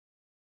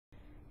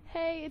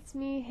Hey, it's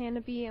me,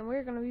 Hannah-B, and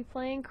we're gonna be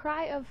playing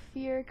Cry of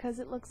Fear because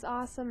it looks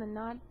awesome and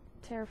not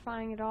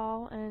terrifying at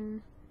all,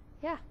 and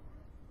yeah.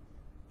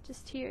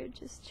 Just here,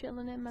 just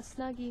chilling in my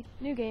snuggie.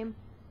 New game.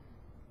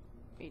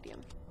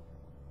 Medium.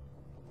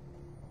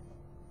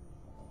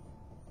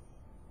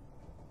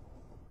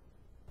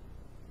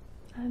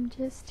 I'm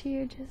just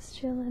here, just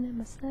chilling in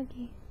my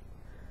snuggie.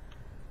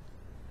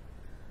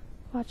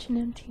 Watching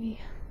MTV.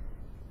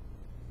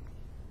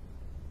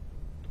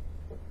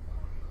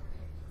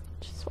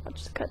 Just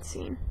watch the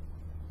cutscene.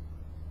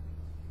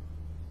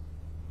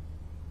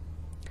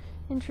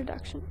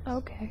 Introduction.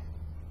 Okay.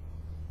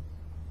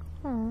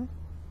 Aww.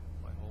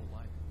 My whole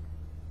life.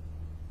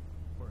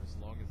 For as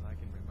long as I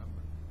can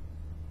remember.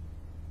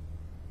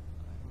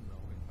 I don't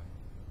know if I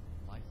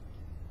like it.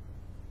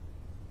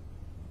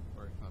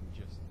 Or if I'm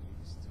just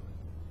used to it.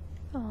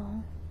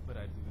 Aww. But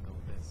I do know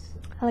this.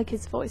 I like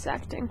his voice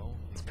acting.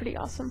 It's pretty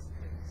awesome.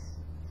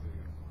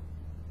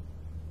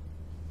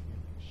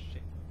 Feeling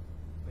shit,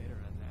 bitter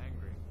and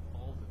angry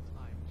all the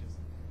time, just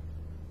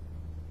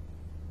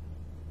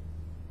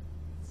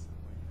it's so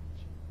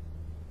much.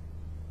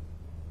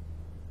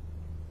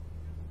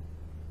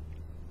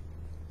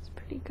 It's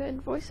pretty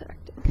good voice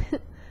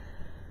acting.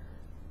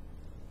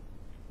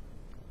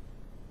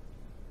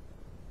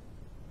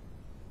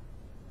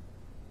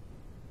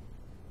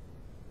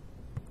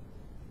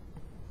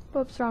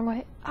 Whoops, wrong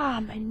way.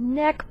 Ah, my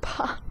neck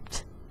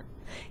popped.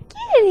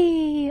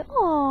 Kitty!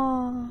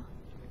 Aww.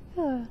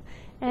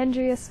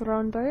 Andreas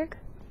Ronberg.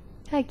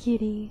 Hi,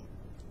 kitty.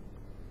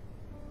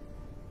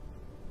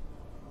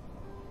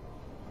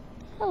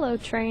 Hello,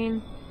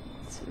 train.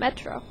 It's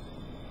metro.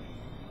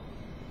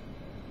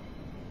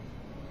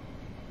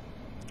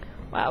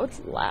 Wow,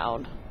 it's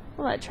loud.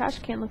 Well, that trash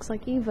can looks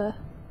like Eva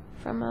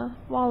from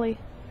Wall-E.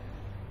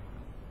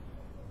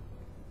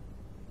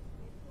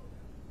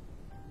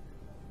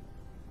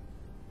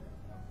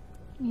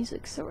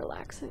 Music's so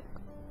relaxing.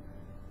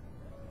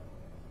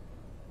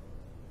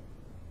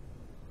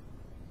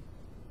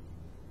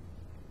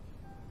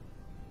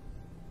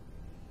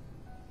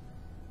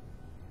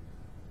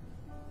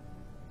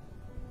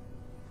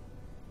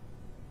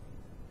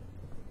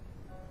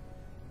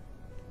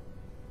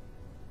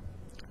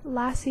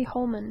 Lassie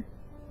Holman.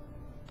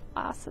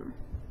 Awesome.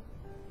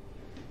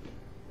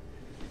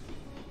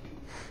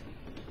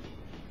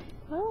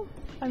 Well,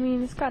 I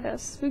mean, it's got a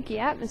spooky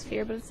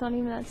atmosphere, but it's not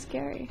even that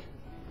scary.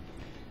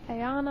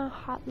 Ayana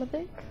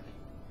Hotlovic.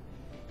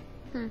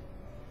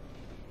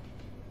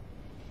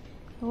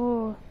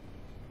 Oh,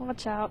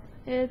 watch out.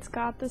 It's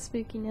got the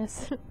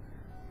spookiness.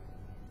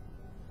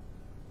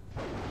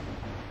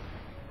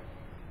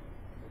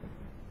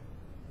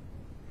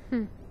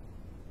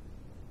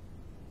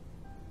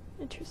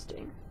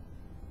 Interesting.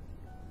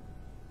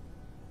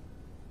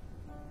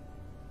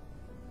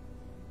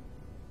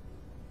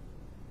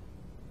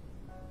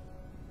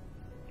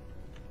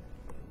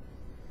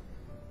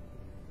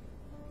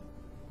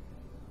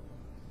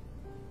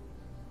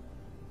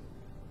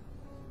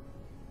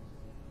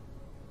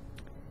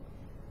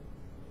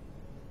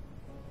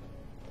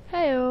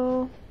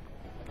 Heyo!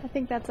 I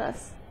think that's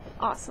us.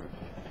 Awesome.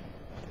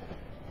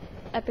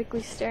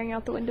 Epically staring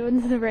out the window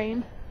into the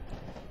rain.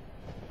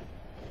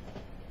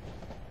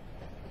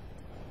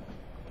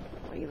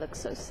 Oh, you look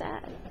so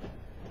sad.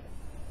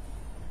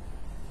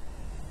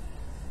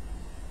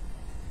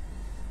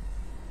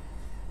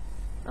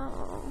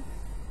 Oh.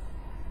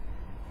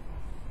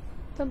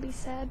 Don't be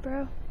sad,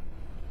 bro.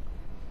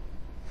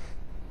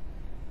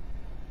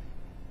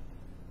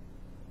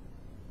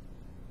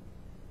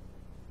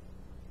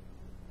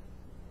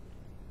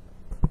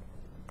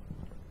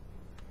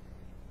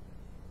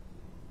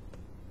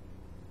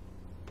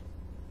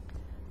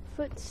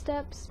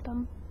 Footsteps,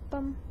 bum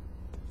bum.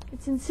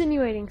 It's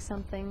insinuating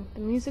something. The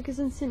music is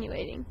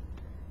insinuating.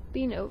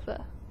 Be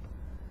Nova.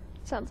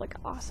 Sounds like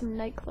an awesome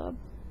nightclub.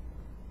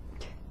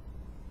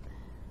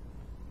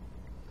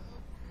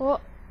 Oh.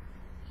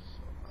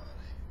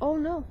 Oh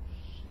no.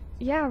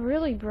 Yeah,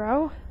 really,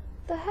 bro.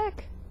 The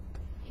heck?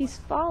 He's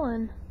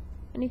fallen.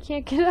 And he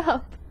can't get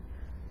up.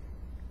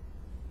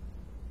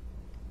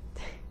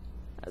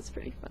 That's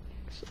pretty funny,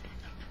 actually.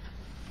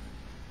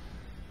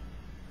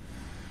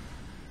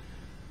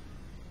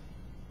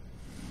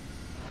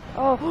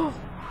 Oh!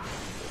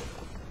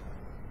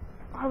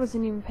 I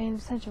wasn't even paying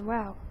attention.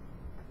 Wow.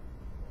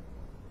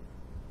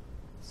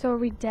 So are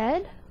we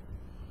dead?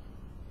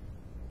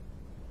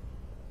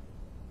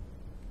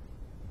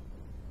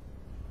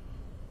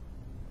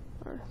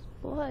 Or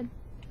blood?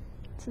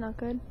 It's not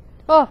good.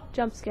 Oh!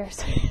 Jump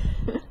scares.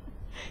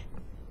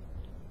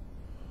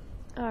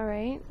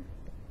 Alright.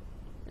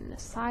 An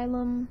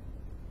asylum.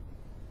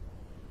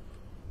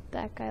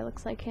 That guy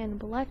looks like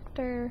Hannibal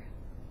Lecter.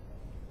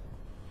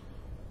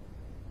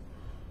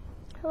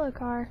 Hello,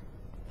 car.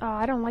 Oh,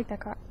 I don't like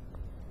that car.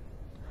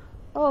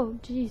 Oh,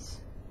 jeez.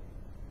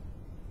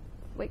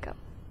 Wake up.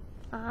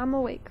 I'm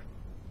awake.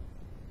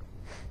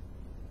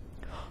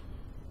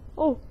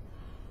 Oh.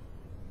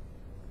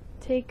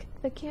 Take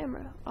the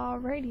camera.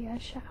 Alrighty, I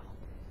shall.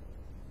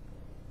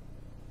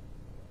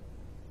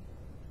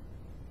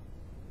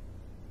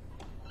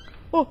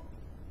 Oh!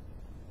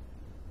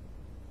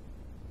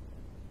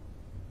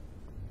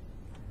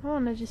 I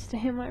wanna just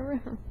stay in my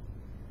room.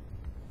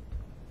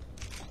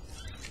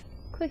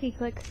 Clicky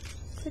click.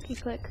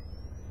 Clicky click.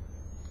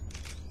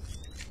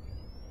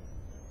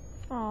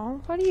 Aw,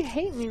 why do you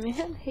hate me,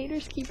 man?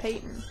 Haters keep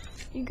hating.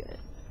 You good.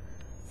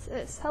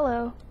 Sis,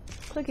 hello.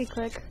 Clicky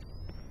click.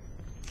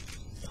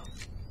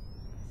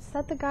 Is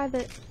that the guy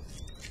that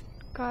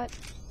got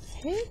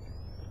hit?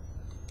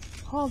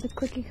 All the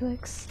clicky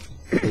clicks.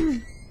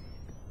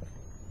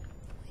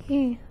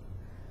 Hey.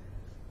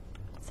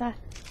 What's that?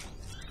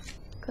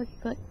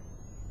 Clicky click.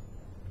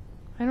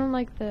 I don't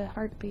like the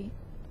heartbeat.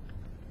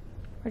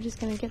 We're just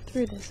gonna get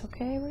through this,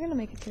 okay? We're gonna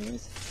make it through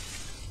this.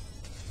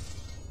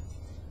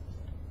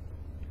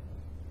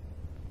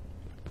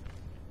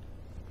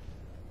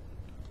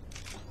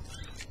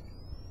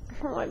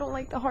 Oh, I don't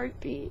like the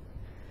heartbeat.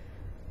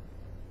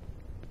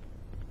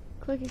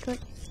 Clicky click.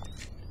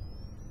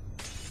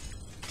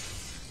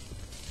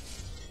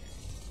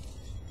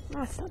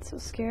 Oh, it's not so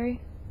scary.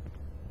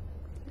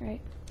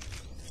 Right.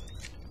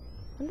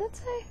 What did that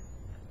say?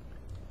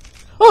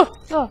 Oh!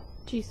 Oh,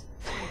 jeez.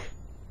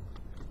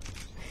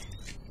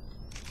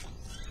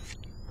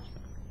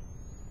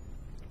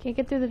 Can't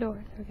get through the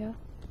door. There we go.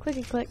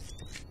 Clicky click.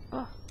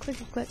 Oh,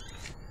 clicky click.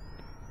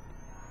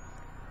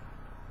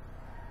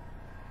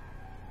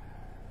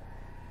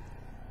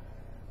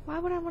 Why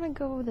would I want to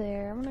go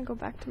there? I want to go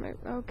back to my...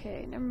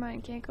 Okay, never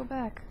mind. Can't go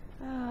back.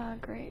 Ah,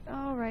 great.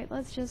 Alright,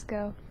 let's just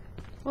go.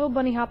 We'll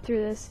bunny hop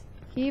through this.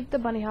 Keep the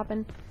bunny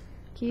hopping.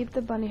 Keep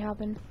the bunny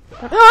hopping.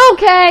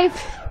 Okay!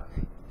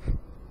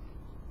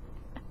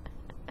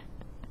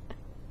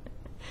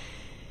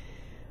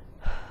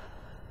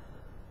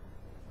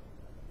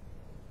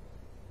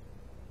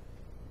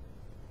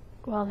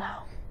 Well,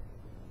 now.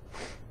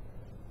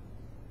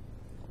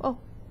 Oh,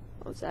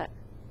 what was that?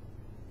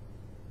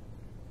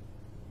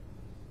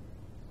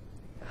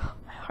 Oh,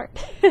 my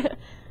heart.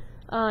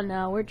 Oh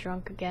no, we're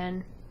drunk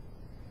again.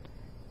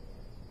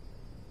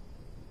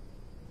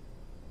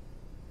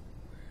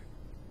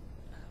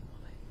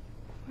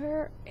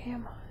 Where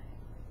am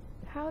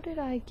I? How did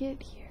I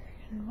get here?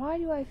 And why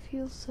do I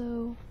feel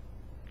so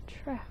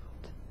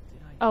trapped?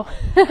 Oh.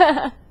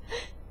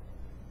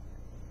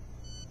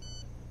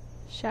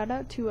 Shout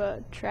out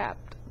to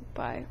Trapped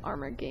by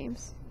Armored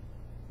Games.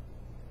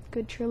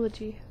 Good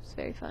trilogy. It's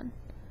very fun.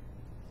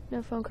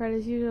 No phone credit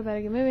as usual.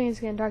 Better get moving. It's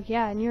getting dark.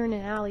 Yeah, and you're in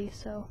an alley,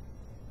 so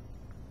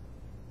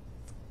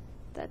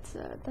that's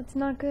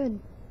not good.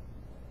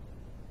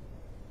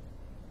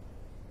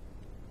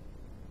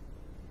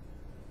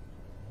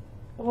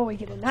 Oh, we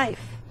get a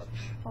knife.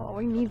 Oh,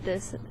 we need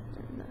this in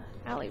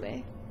the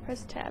alleyway.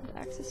 Press tab to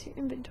access your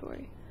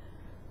inventory.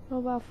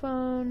 Mobile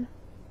phone.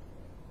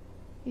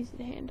 Easy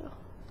to handle.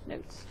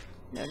 Notes.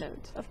 No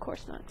notes. Of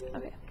course not.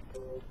 Okay.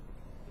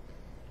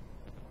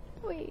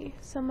 Wait.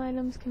 Some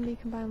items can be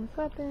combined with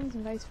weapons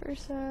and vice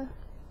versa.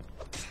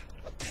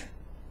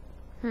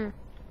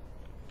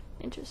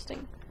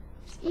 Interesting.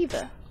 It's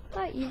Eva.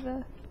 Hi,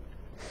 Eva.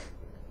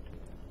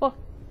 Whoa.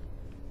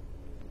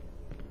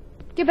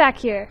 Get back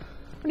here.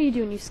 What are you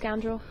doing, you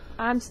scoundrel?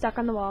 I'm stuck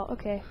on the wall.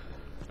 Okay.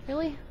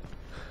 Really?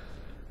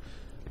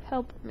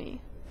 Help me.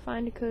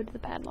 Find a code to the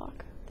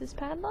padlock. This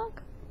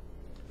padlock?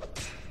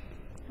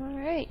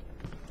 Alright.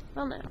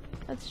 Well now,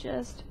 let's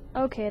just...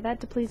 Okay, that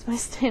depletes my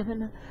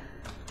stamina.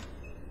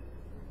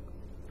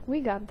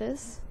 We got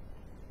this.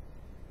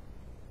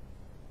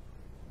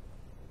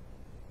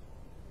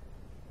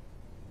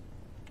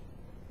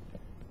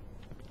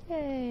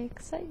 Yay,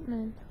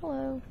 excitement.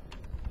 Hello.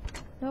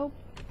 Nope.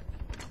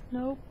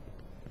 Nope.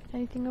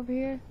 Anything over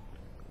here?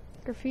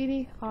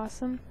 Graffiti?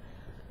 Awesome.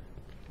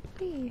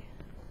 Wee.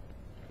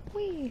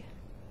 Wee.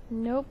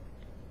 Nope.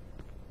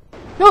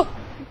 Nope!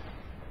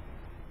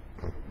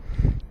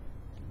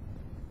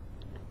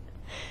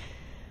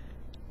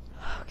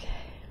 Okay.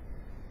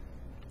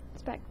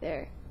 It's back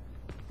there.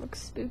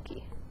 Looks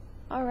spooky.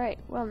 Alright,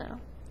 well now.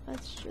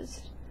 Let's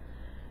just...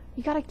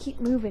 You gotta keep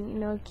moving, you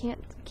know, you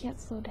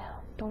can't slow down.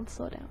 Don't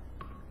slow down.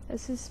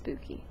 This is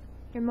spooky.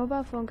 Your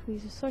mobile phone can be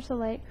used as a source of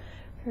light.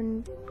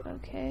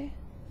 Okay.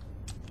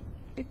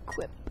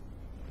 Equip.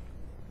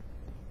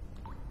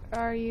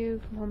 Are you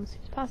from home as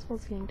soon as possible?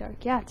 It's getting dark.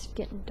 Yeah, it's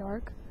getting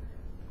dark.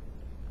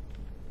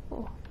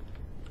 Oh,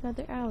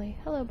 another alley.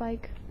 Hello,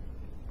 bike.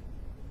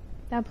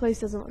 That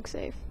place doesn't look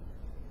safe.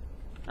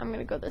 I'm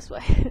gonna go this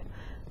way.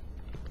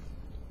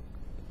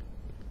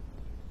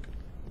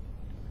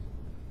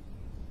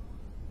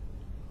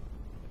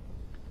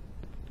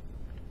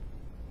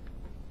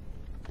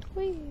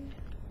 Whee.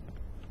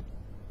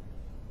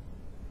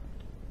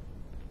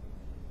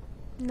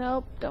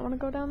 Nope, don't want to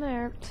go down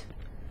there.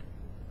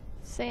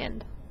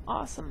 Sand.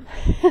 Awesome.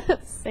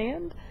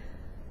 Sand?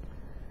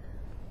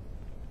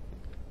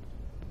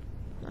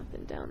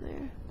 Nothing down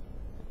there.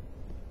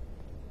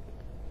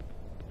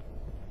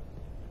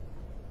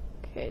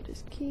 Okay,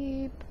 just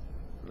keep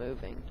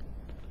moving.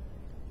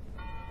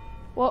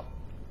 Whoa.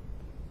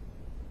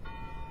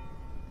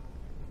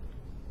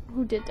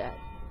 Who did that?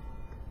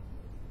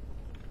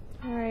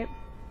 Alright.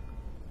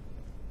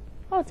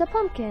 Oh, it's a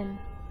pumpkin.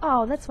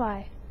 Oh, that's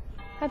why.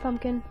 Hi,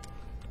 pumpkin.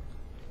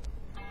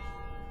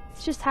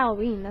 It's just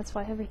Halloween, that's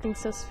why everything's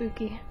so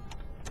spooky.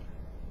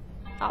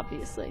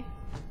 Obviously.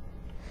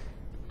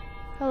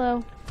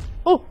 Hello.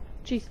 Oh!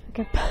 Jeez,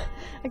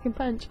 I can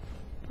punch.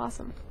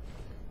 Awesome.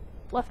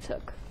 Left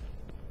hook.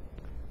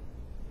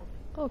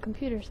 Oh,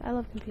 computers. I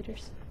love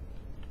computers.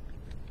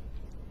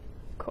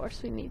 Of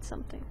course, we need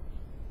something.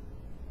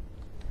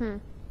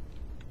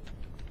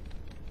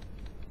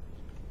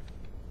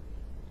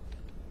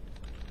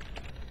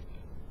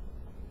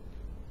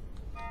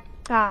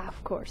 Ah,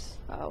 of course.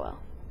 Oh well.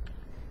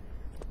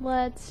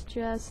 Let's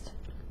just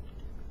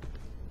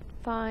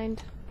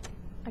find...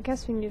 I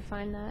guess we need to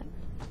find that.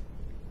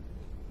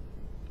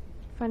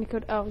 Find a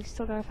code. Oh, we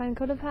still gotta find a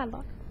code of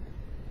padlock.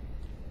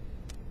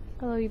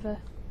 Hello, Eva.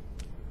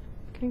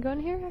 Can you go in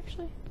here,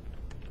 actually?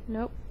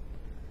 Nope.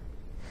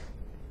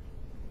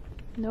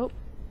 Nope.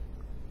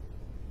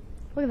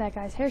 Look at that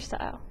guy's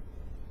hairstyle.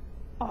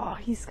 Oh,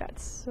 he's got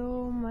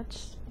so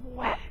much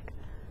swag.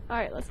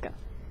 Alright, let's go.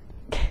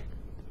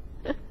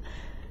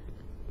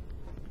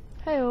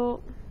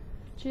 Hey-oh.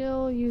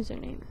 Jill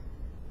username.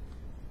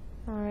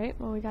 Alright,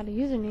 well, we got a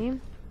username.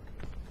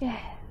 Yeah.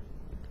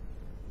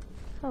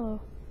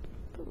 Hello.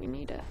 But we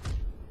need a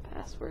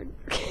password.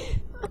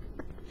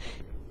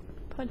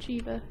 Punch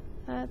Eva.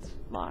 That's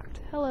locked.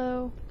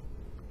 Hello.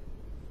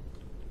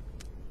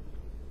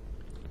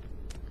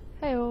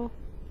 Hey-oh.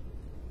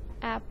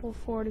 Apple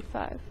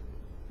 45.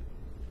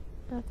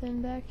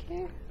 Nothing back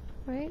here.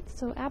 Right,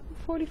 so Apple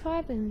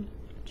 45 and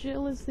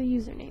Jill is the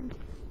username.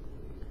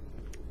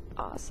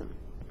 Awesome.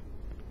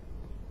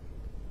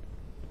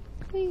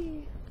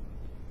 Whee.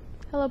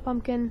 Hello,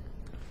 pumpkin.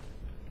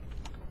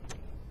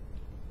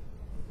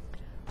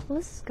 Well,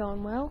 this is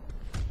going well.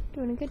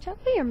 Doing a good job.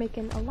 We are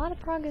making a lot of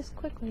progress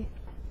quickly.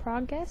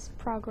 Progress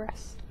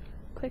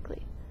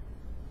quickly.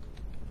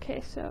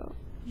 Okay, so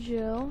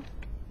Jill,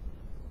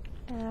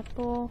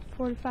 Apple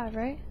 45,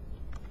 right?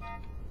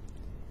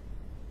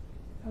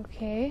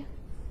 Okay.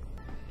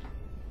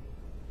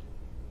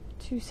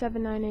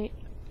 2798.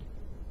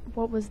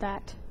 What was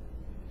that?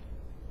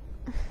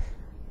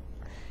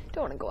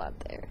 Don't want to go out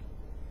there.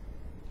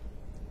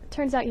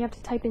 Turns out you have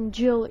to type in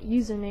Jill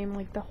username,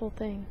 like the whole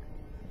thing.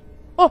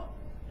 Oh!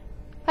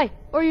 Hey,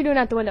 what are you doing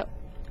out the window?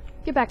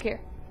 Get back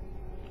here.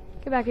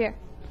 Get back here.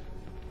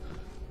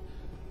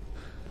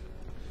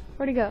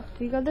 Where'd he go?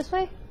 Did he go this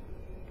way?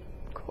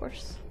 Of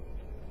course.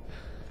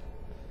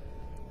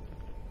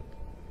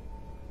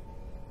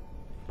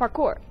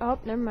 Parkour. Oh,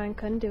 never mind.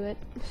 Couldn't do it.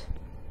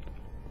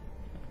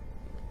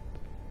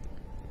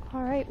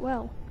 Alright,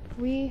 well,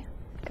 we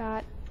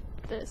got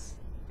this.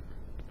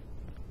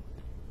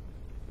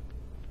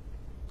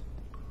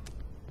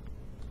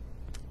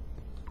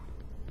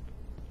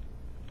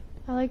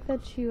 I like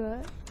that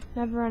you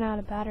never run out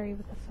of battery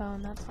with the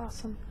phone. That's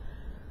awesome.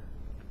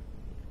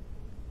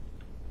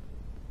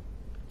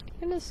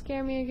 You're gonna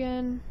scare me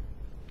again.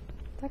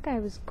 That guy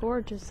was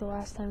gorgeous the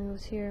last time he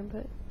was here,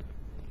 but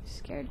he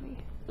scared me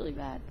really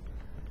bad.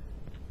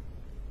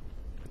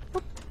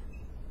 Whoop.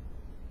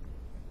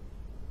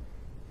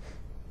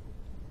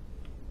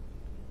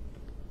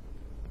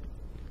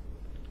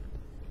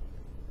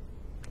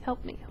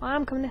 Help me.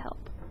 I'm coming to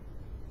help.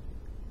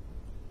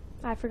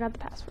 I forgot the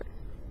password.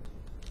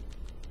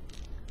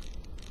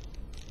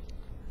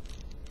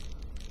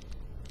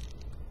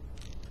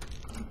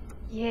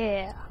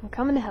 Yeah, I'm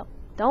coming to help.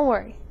 Don't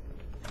worry.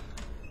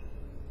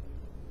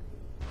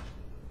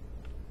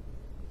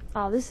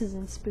 Oh, this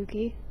isn't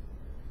spooky.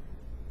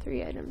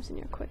 3 items in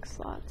your quick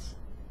slots.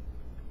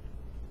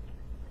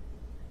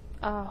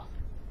 Oh,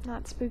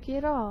 not spooky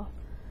at all.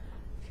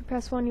 If you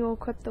press 1, you will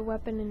equip the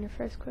weapon in your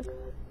first quick.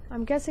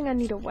 I'm guessing I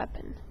need a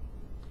weapon.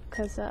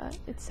 Because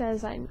it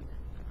says I'm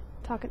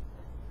talking.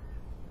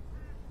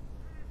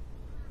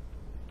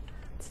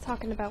 It's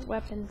talking about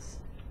weapons.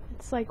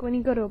 It's like when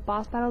you go to a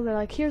boss battle, they're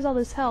like, here's all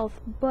this health,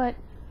 but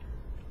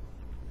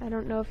I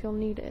don't know if you'll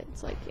need it.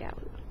 It's like, yeah.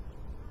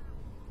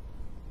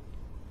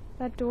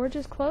 That door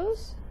just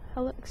closed?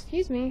 Hello,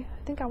 excuse me.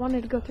 I think I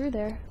wanted to go through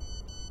there.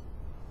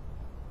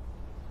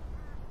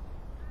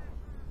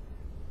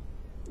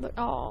 Look,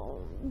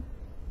 oh.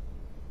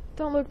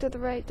 Don't look to the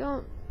right,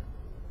 don't.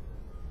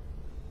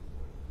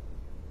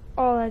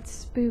 Oh, that's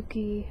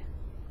spooky.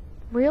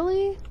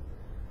 Really?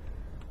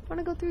 I want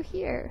to go through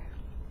here.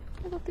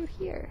 I want to go through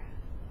here.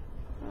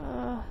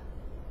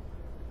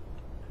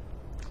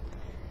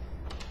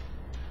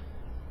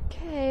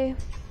 Okay.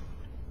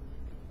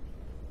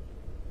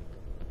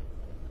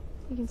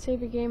 You can save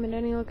your game at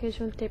any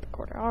location with a tape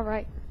recorder.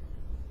 Alright.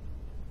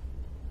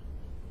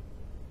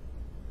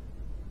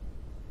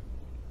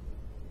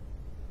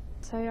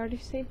 So I already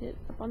saved it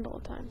a bundle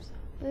of times.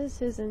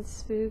 This isn't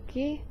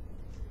spooky.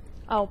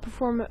 Oh,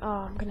 perform. Oh,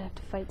 I'm gonna have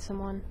to fight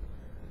someone.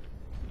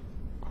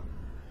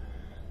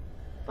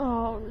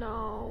 Oh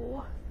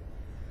no.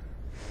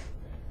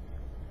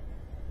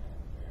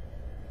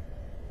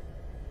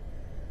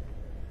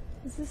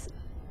 Is this...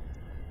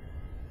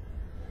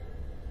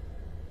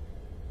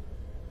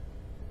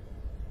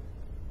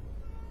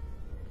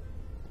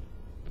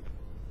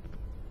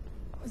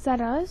 Is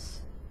that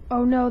us?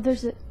 Oh no,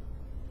 there's a...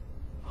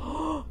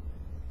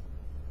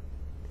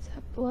 Is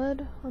that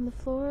blood on the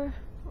floor?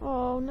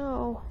 Oh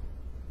no.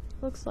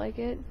 Looks like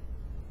it.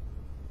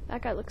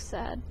 That guy looks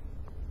sad.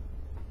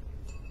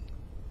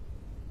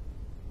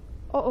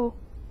 Uh-oh.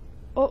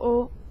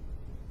 Uh-oh.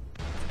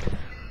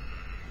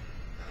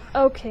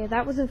 Okay,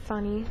 that wasn't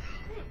funny.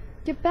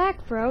 Get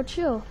back, bro.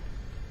 Chill.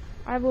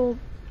 I will...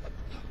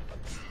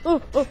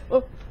 Oh, oh,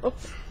 oh, oh,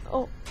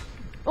 oh.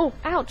 Oh,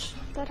 ouch.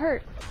 That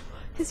hurt.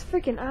 His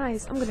freaking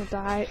eyes. I'm gonna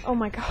die. Oh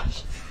my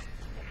gosh.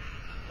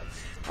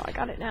 Oh, I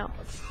got it now.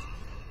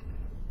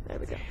 There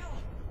we go.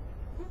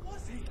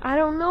 I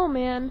don't know,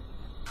 man.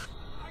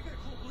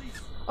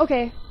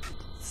 Okay.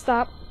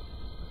 Stop.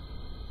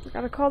 I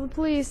gotta call the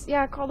police.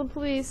 Yeah, call the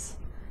police.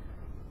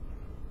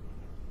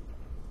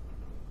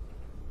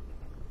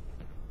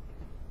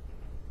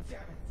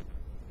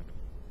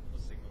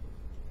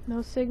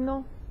 No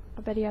signal?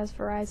 I bet he has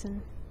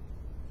Verizon.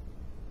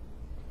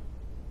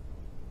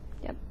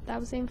 Yep, that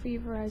was aimed for you,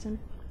 Verizon.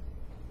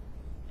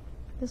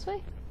 This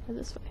way? Or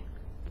this way?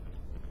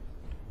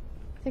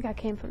 I think I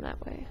came from that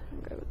way.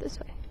 I'm gonna go this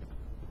way.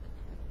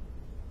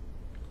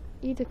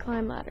 Need to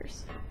climb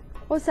ladders.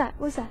 What's that?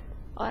 What's that?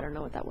 Oh, I don't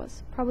know what that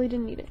was. Probably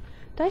didn't need it.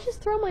 Did I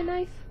just throw my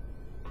knife?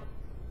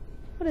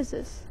 What is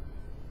this?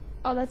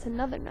 Oh, that's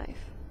another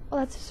knife. Oh,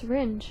 that's a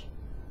syringe.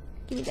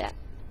 Give me that.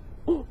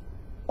 Oh,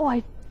 oh,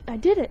 I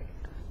did it.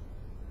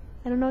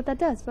 I don't know what that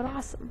does, but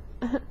awesome.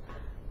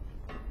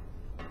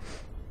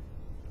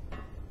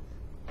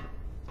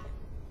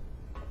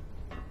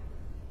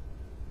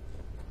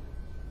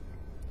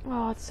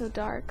 Oh, it's so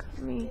dark.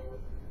 Let me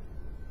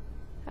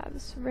have the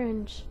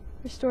syringe.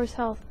 Restores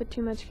health, but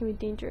too much can be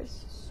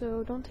dangerous.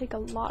 So don't take a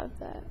lot of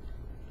that.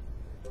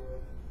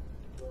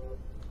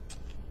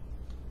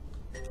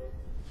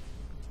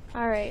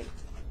 Alright.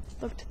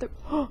 Look to the...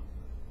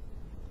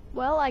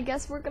 Well, I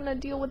guess we're gonna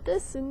deal with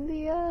this in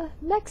the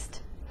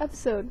next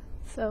episode.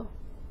 So,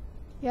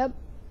 yep.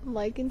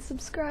 Like and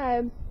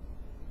subscribe.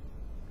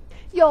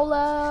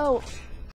 YOLO!